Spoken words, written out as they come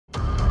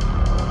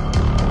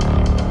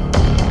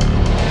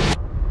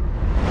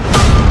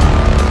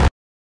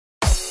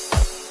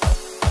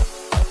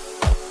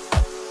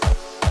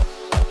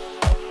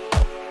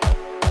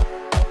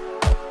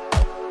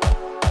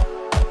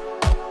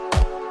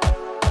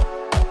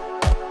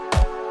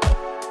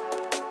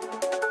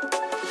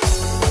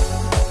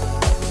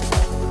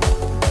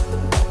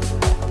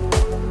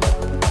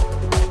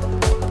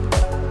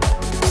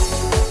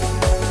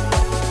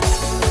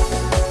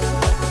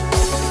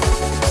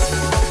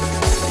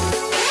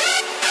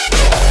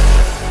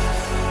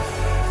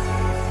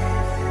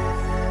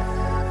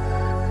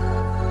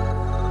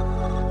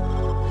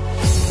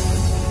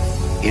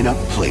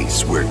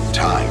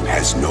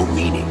has no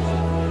meaning,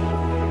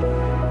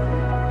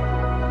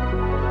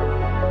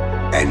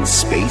 and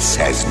space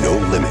has no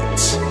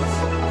limits.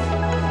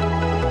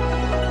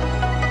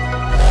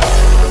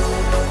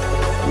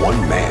 One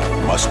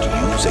man must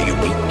use a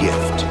unique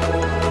gift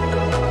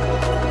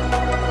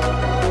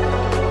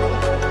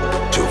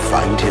to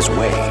find his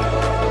way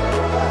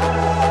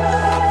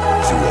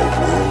through a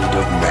world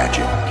of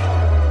magic.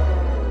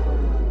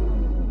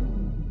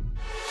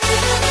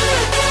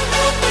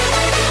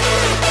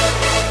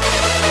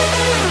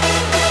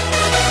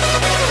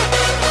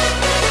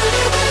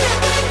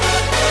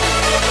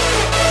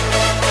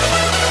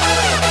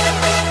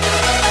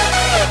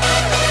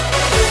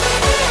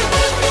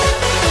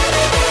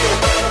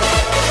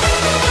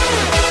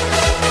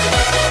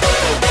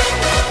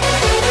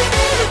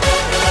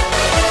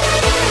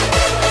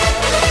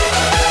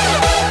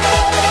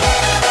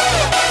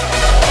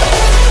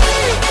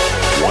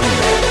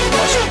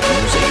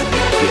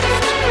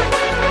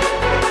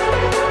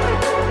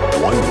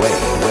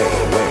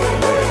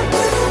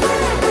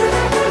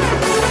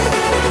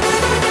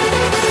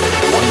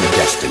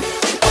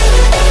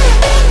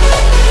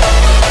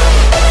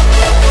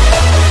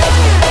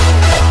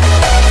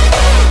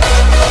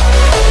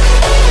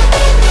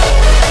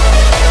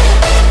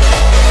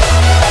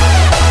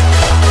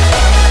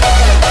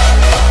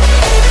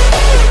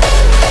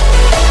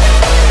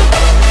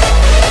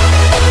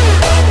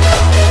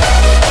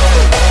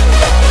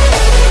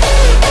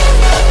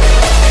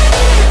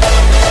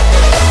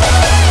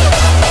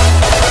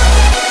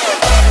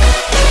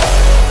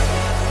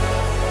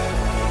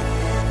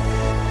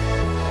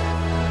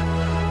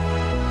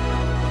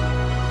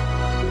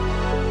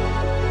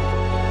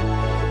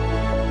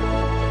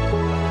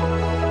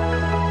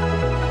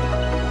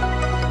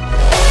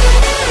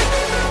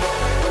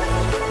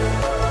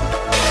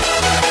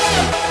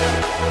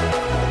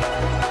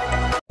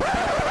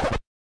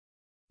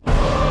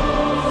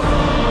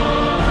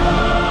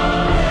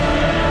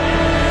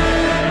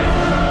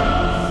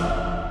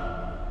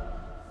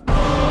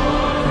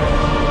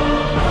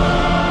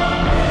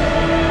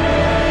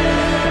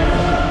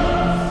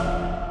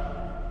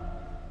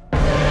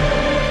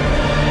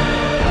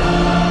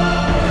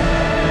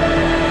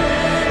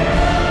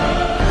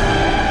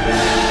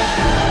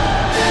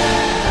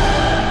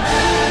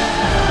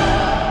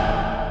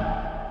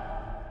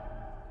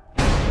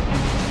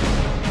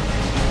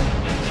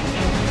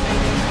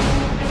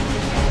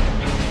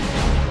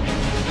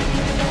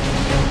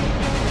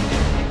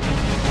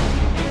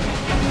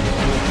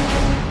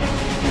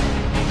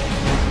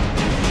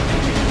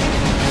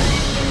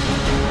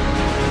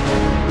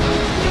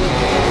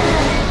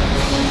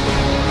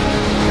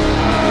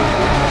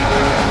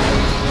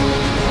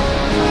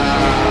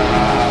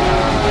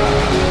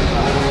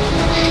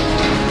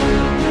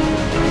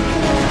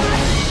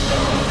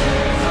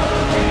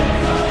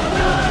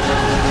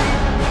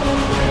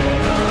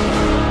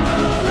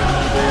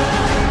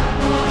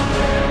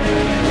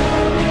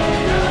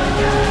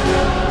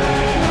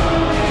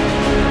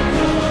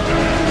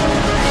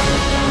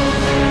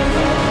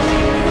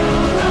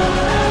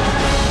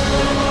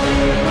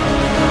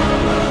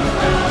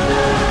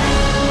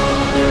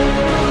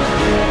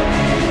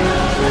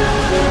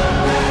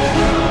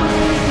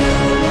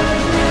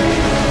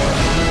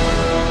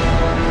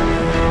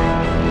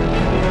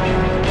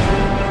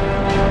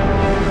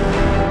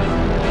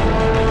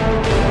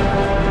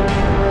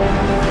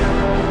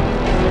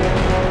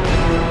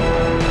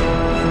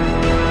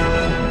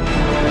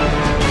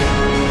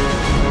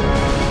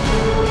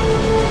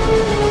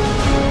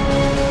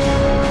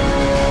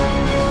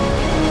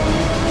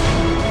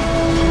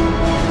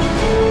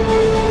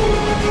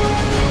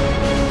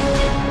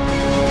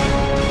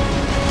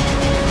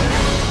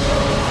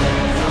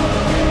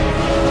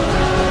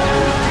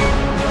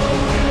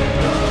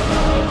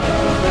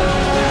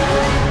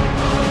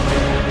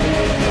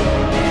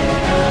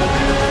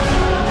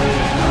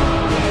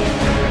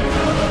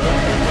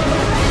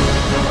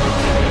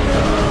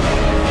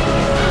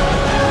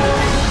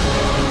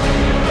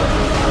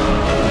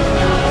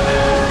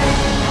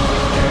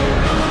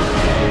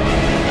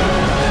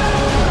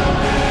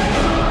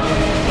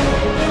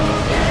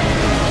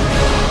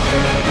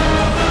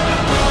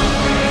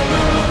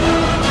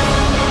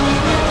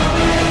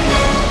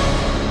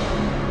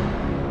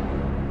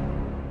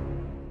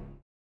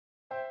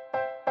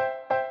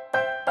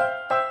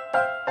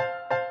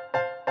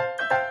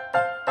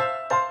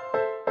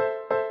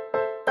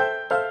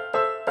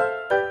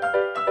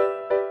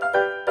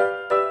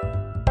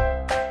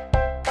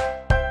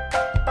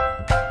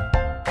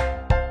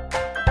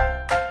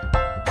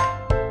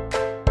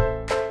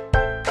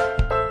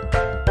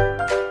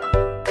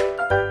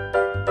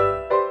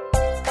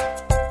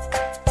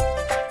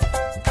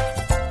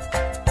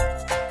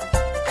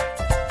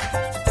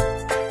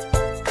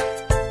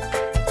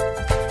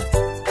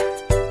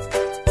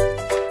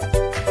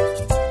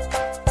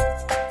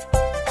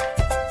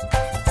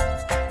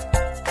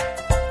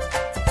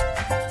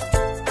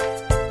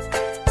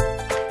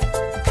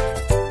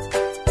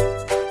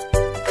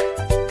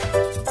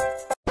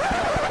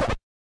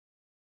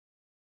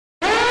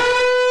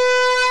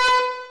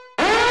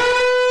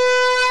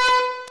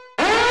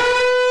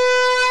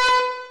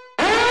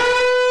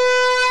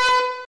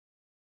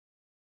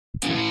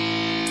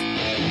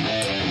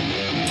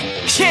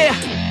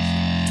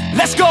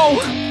 Let's go.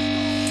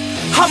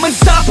 I'm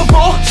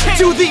unstoppable,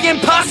 do the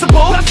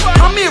impossible.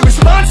 I'm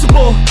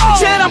irresponsible,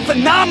 yet I'm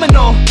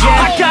phenomenal.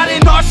 I got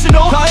an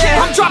arsenal,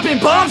 I'm dropping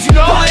bombs, you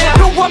know.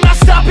 No, I'm not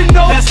stopping,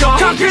 no.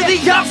 Conquer the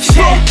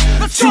obstacle.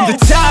 To the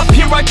top,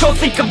 here I go,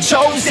 think I'm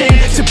chosen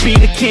to be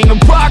the king of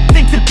rock,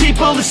 think the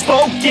people have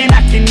spoken.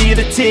 I can hear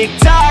the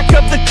tick-tock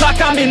of the clock,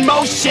 I'm in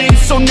motion.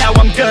 So now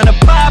I'm gonna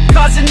pop,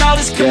 causing all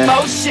this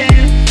commotion.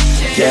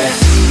 Yeah,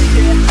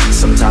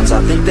 sometimes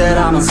I think that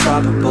I'm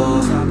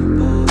unstoppable.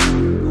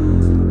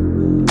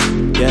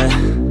 Yeah,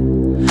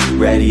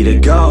 ready to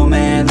go,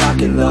 man,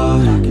 lock and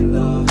load.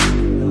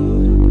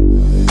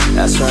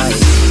 That's right,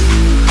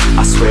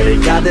 I swear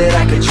to God that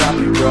I could drop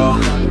you, bro.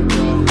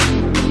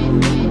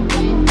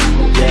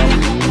 Yeah,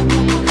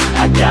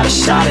 I got a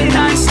shot and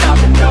I ain't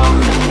stopping, no.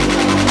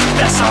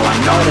 That's how I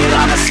know that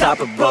I'm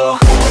unstoppable.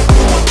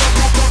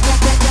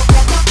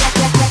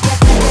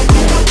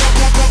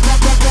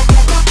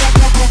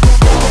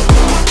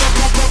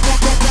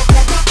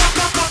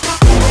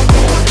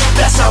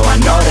 That's how I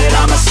know that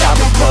I'm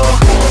unstoppable.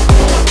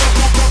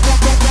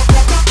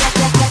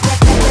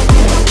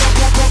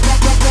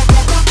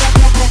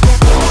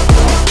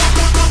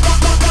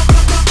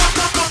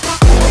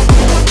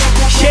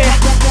 Yeah,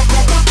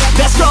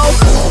 let's go.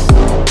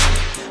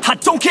 I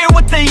don't care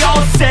what they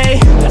all say.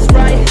 That's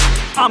right,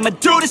 I'ma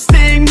do this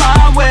thing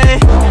my way.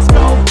 Let's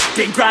go.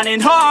 Been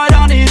grinding hard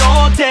on it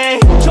all day.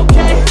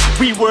 Okay,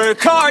 we work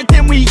hard,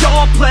 then we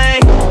all play.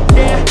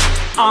 Yeah,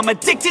 I'm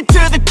addicted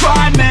to the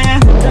grind, man.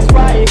 That's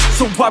right,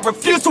 so I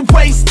refuse to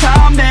waste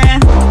time,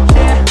 man.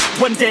 Yeah,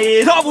 one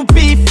day it all will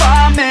be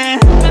fine, man.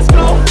 Let's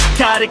go.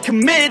 Gotta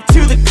commit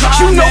to the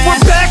climb. You know we're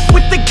back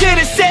with the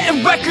Guinness,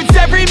 setting records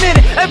every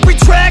minute, every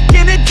track.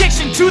 In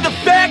addiction to the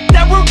fact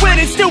that we're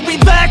winning, still we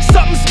lack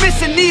something's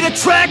missing. Need a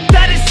track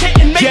that is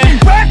hitting, making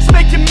racks,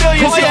 making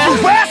millions.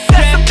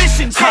 That's the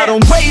mission. I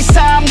don't waste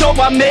time, no,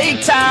 I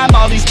make time.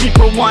 All these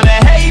people wanna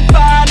hate,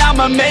 fine,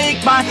 I'ma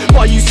make mine.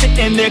 While you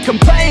sitting there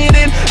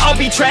complaining, I'll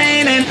be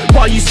training.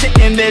 While you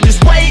sitting there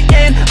just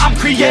waiting, I'm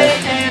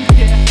creating.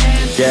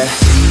 Yeah,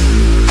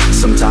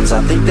 sometimes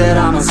I think that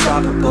I'm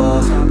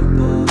unstoppable.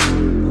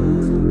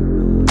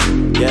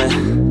 Yeah,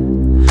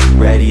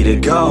 ready to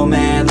go,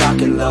 man,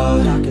 lock and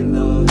load.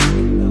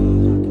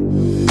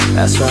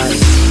 That's right,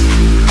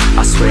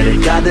 I swear to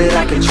God that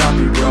I can drop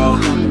you, bro.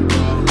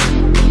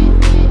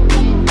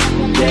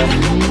 Yeah,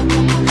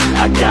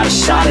 I got a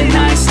shot and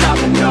I ain't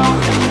stopping, no.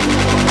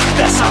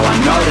 That's how I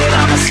know that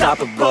I'm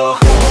unstoppable.